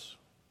fathers,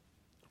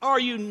 are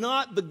you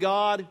not the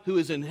God who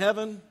is in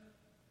heaven?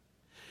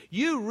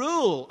 You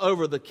rule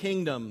over the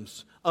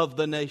kingdoms of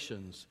the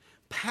nations.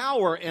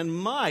 Power and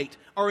might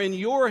are in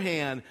your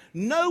hand.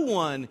 No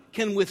one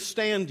can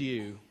withstand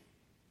you.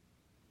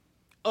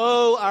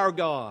 O our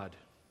God,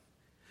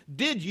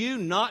 did you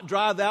not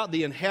drive out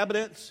the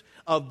inhabitants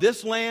of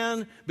this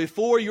land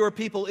before your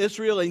people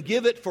Israel and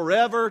give it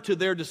forever to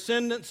their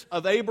descendants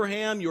of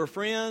Abraham, your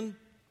friend?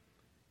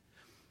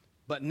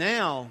 But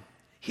now,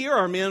 here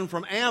are men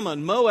from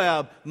Ammon,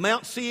 Moab,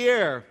 Mount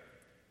Seir,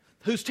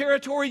 whose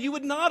territory you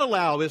would not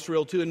allow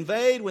Israel to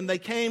invade when they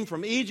came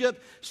from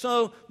Egypt.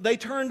 So they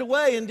turned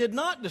away and did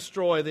not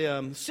destroy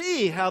them.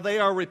 See how they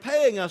are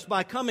repaying us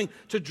by coming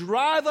to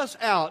drive us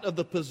out of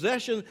the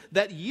possession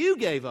that you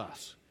gave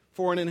us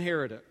for an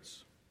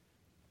inheritance.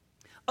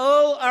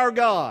 Oh, our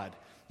God.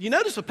 You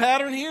notice a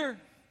pattern here?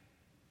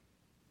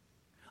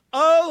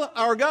 Oh,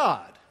 our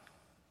God.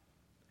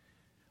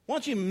 Why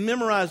don't you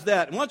memorize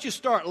that? Why don't you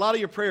start a lot of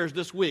your prayers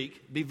this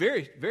week? Be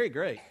very, very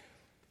great.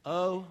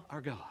 Oh,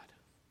 our God.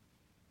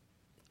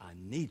 I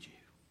need you.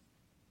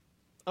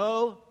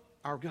 Oh,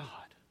 our God.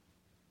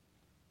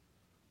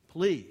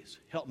 Please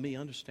help me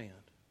understand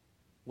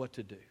what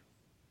to do.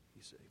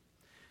 You see.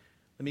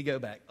 Let me go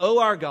back. Oh,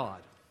 our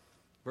God.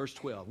 Verse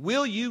 12.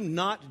 Will you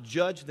not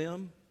judge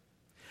them?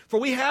 For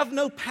we have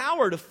no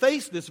power to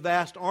face this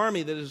vast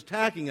army that is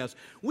attacking us.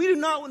 We do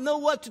not know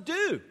what to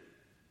do.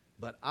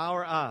 But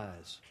our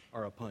eyes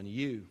are upon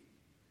you.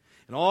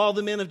 And all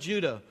the men of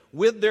Judah,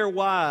 with their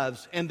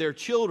wives and their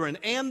children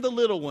and the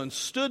little ones,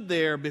 stood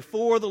there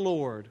before the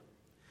Lord.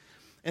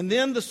 And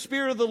then the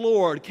Spirit of the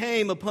Lord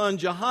came upon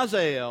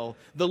Jahaziel,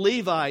 the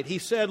Levite. He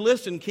said,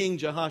 Listen, King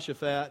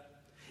Jehoshaphat,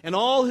 and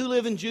all who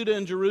live in Judah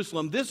and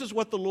Jerusalem, this is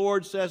what the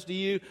Lord says to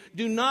you.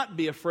 Do not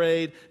be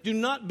afraid. Do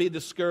not be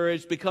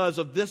discouraged because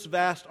of this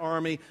vast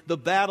army. The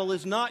battle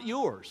is not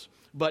yours,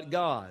 but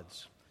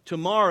God's.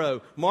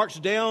 Tomorrow,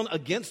 march down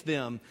against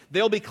them.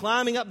 They'll be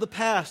climbing up the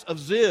pass of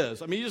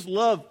Ziz. I mean, you just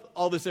love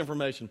all this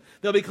information.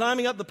 They'll be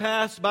climbing up the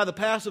pass by the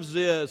pass of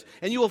Ziz,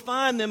 and you will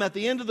find them at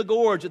the end of the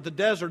gorge at the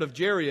desert of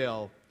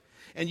Jeriel.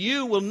 And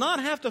you will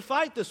not have to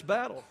fight this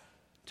battle.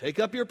 Take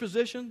up your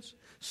positions,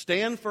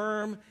 stand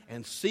firm,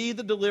 and see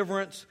the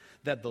deliverance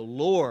that the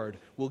Lord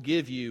will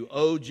give you,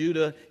 O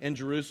Judah and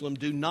Jerusalem.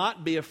 Do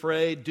not be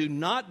afraid. Do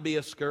not be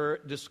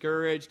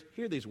discouraged.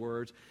 Hear these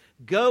words.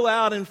 Go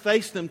out and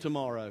face them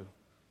tomorrow,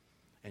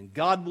 and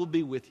God will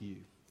be with you.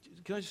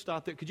 Can I just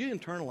stop there? Could you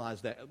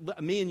internalize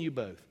that? Me and you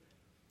both.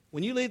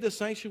 When you leave this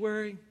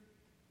sanctuary,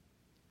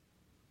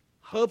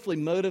 hopefully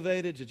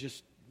motivated to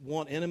just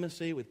want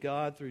intimacy with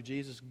God through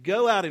Jesus,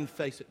 go out and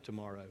face it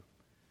tomorrow.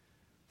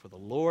 For the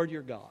Lord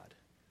your God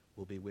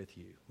will be with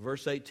you.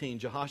 Verse 18,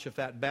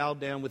 Jehoshaphat bowed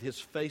down with his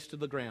face to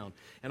the ground,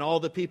 and all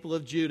the people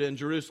of Judah and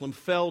Jerusalem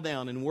fell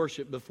down and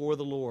worshiped before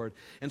the Lord.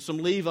 And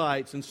some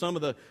Levites and some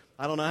of the,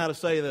 I don't know how to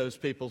say those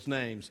people's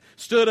names,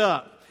 stood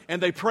up,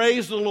 and they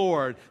praised the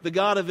Lord, the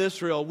God of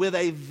Israel, with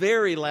a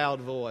very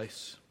loud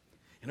voice.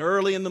 And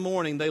early in the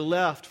morning they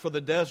left for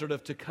the desert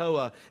of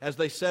Tekoa. As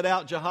they set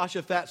out,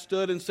 Jehoshaphat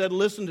stood and said,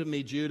 Listen to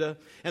me, Judah,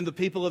 and the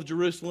people of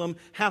Jerusalem.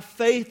 Have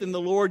faith in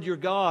the Lord your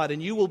God,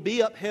 and you will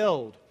be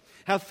upheld.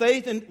 Have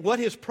faith in what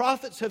his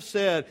prophets have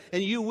said,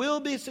 and you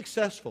will be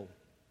successful.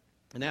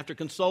 And after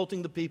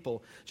consulting the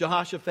people,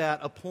 Jehoshaphat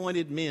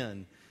appointed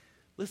men,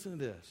 listen to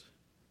this,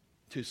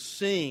 to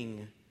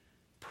sing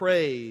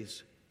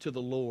praise to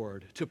the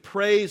Lord, to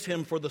praise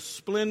him for the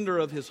splendor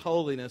of his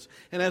holiness.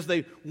 And as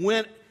they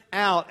went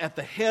out at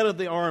the head of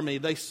the army,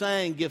 they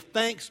sang, Give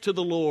thanks to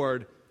the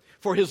Lord,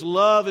 for his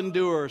love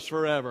endures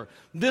forever.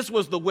 This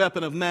was the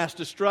weapon of mass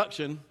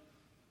destruction.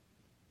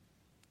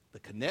 The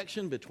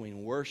connection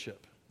between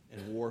worship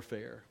and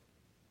warfare.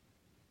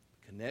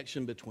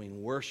 Connection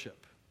between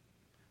worship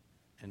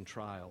and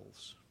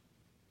trials.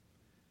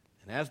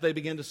 And as they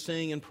began to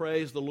sing and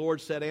praise, the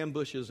Lord set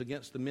ambushes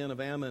against the men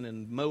of Ammon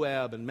and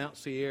Moab and Mount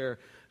Seir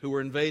who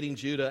were invading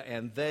Judah,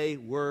 and they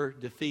were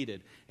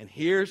defeated. And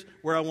here's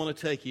where I want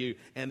to take you.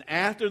 And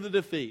after the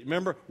defeat,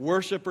 remember,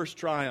 worshipers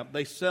triumph.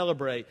 They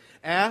celebrate.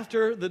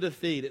 After the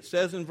defeat, it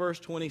says in verse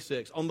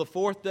 26, on the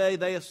fourth day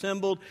they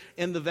assembled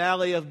in the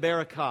valley of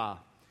Berakah.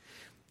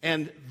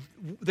 And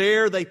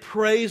there they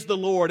praised the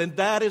Lord. And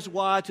that is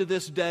why to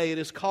this day it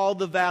is called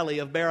the valley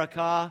of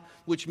Berakah,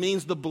 which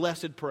means the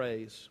blessed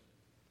praise.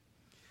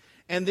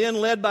 And then,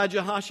 led by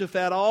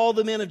Jehoshaphat, all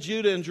the men of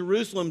Judah and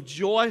Jerusalem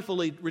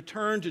joyfully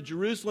returned to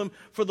Jerusalem,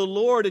 for the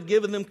Lord had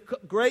given them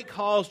great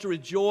cause to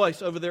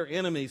rejoice over their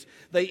enemies.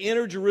 They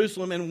entered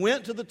Jerusalem and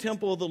went to the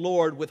temple of the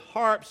Lord with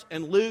harps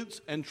and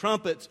lutes and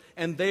trumpets,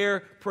 and there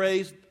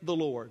praised the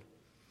Lord.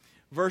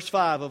 Verse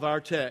 5 of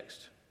our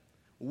text,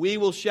 we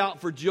will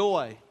shout for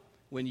joy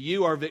when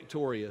you are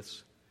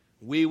victorious.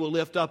 We will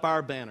lift up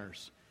our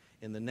banners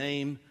in the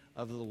name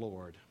of the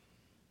Lord.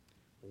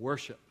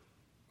 Worship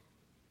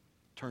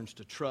turns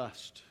to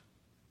trust.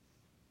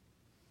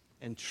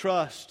 And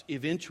trust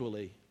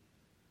eventually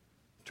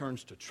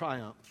turns to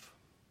triumph.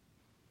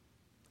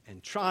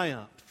 And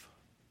triumph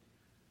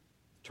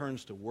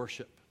turns to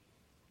worship.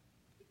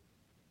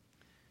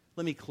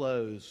 Let me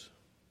close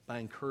by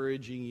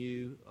encouraging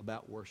you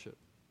about worship.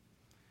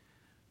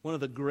 One of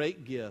the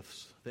great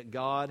gifts that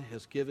God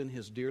has given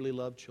his dearly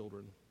loved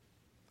children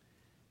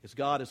is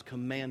God has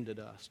commanded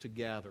us to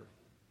gather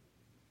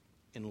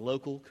in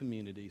local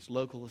communities,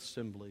 local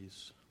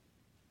assemblies,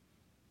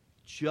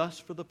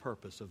 just for the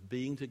purpose of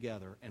being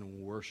together and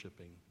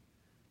worshiping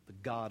the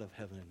God of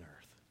heaven and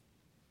earth.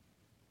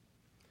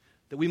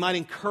 That we might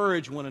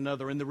encourage one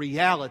another in the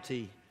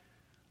reality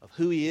of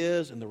who he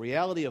is and the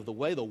reality of the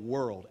way the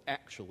world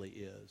actually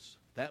is.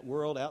 That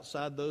world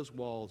outside those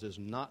walls is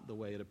not the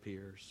way it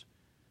appears.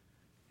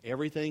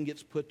 Everything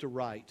gets put to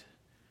right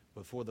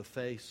before the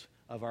face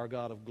of our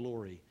God of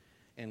glory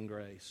and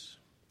grace.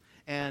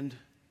 And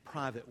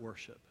private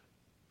worship.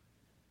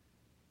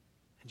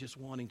 And just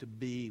wanting to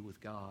be with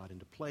God and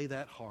to play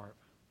that harp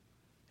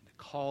and to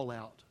call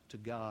out to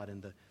God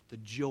and the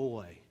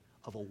joy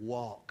of a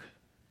walk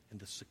and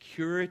the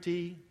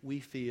security we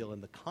feel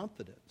and the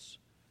confidence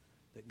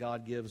that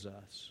God gives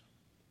us.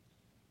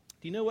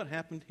 Do you know what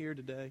happened here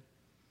today?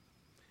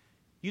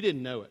 You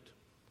didn't know it.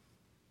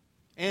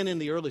 And in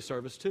the early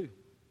service too.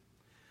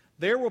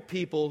 There were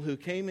people who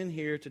came in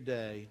here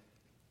today,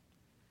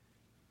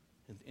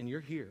 and you're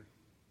here,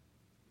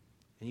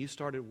 and you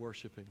started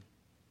worshiping.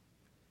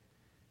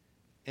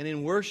 And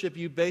in worship,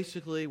 you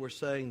basically were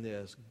saying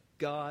this,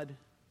 God,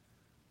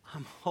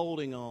 I'm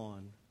holding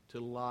on to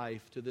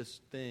life, to this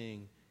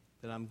thing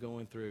that I'm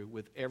going through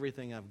with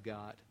everything I've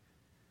got,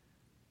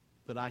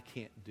 but I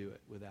can't do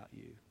it without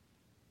you.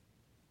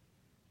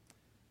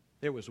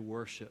 There was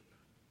worship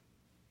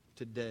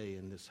today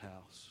in this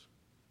house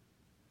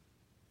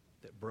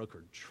that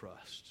brokered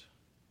trust.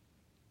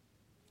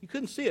 You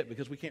couldn't see it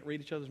because we can't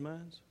read each other's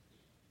minds.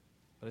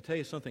 But I tell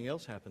you, something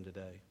else happened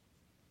today.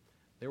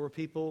 There were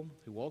people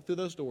who walked through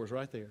those doors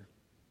right there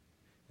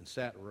and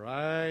sat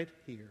right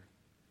here.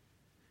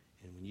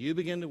 And when you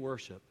began to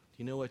worship,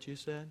 do you know what you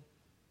said?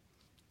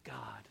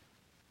 God,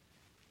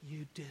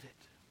 you did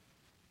it.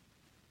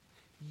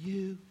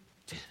 You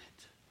did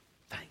it.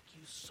 Thank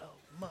you so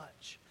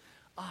much.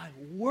 I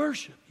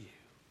worship you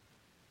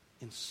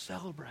in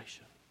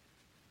celebration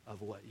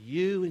of what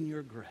you in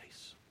your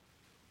grace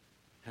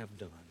have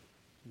done.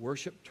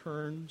 Worship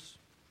turns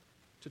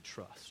to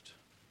trust.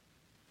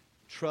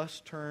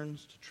 Trust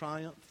turns to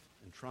triumph,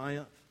 and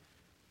triumph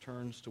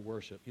turns to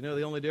worship. You know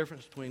the only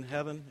difference between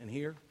heaven and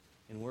here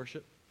in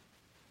worship?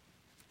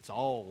 It's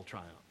all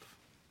triumph.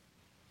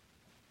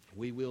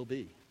 We will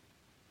be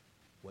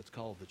what's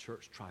called the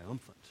church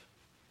triumphant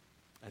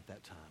at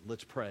that time.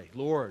 Let's pray.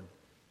 Lord,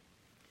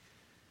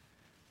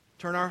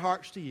 turn our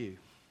hearts to you.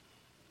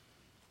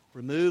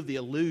 Remove the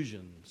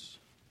illusions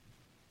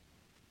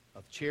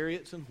of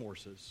chariots and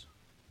horses.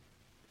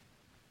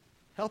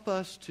 Help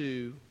us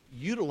to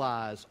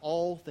utilize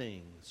all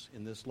things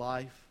in this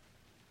life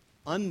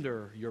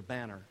under your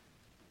banner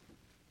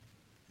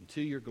and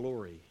to your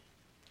glory.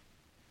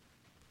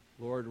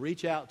 Lord,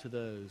 reach out to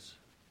those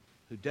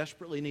who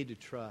desperately need to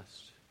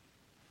trust.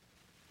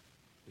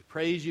 We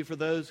praise you for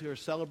those who are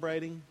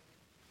celebrating,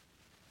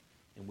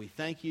 and we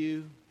thank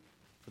you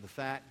for the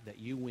fact that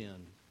you win,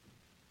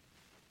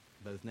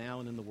 both now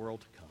and in the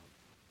world to come.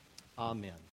 Amen.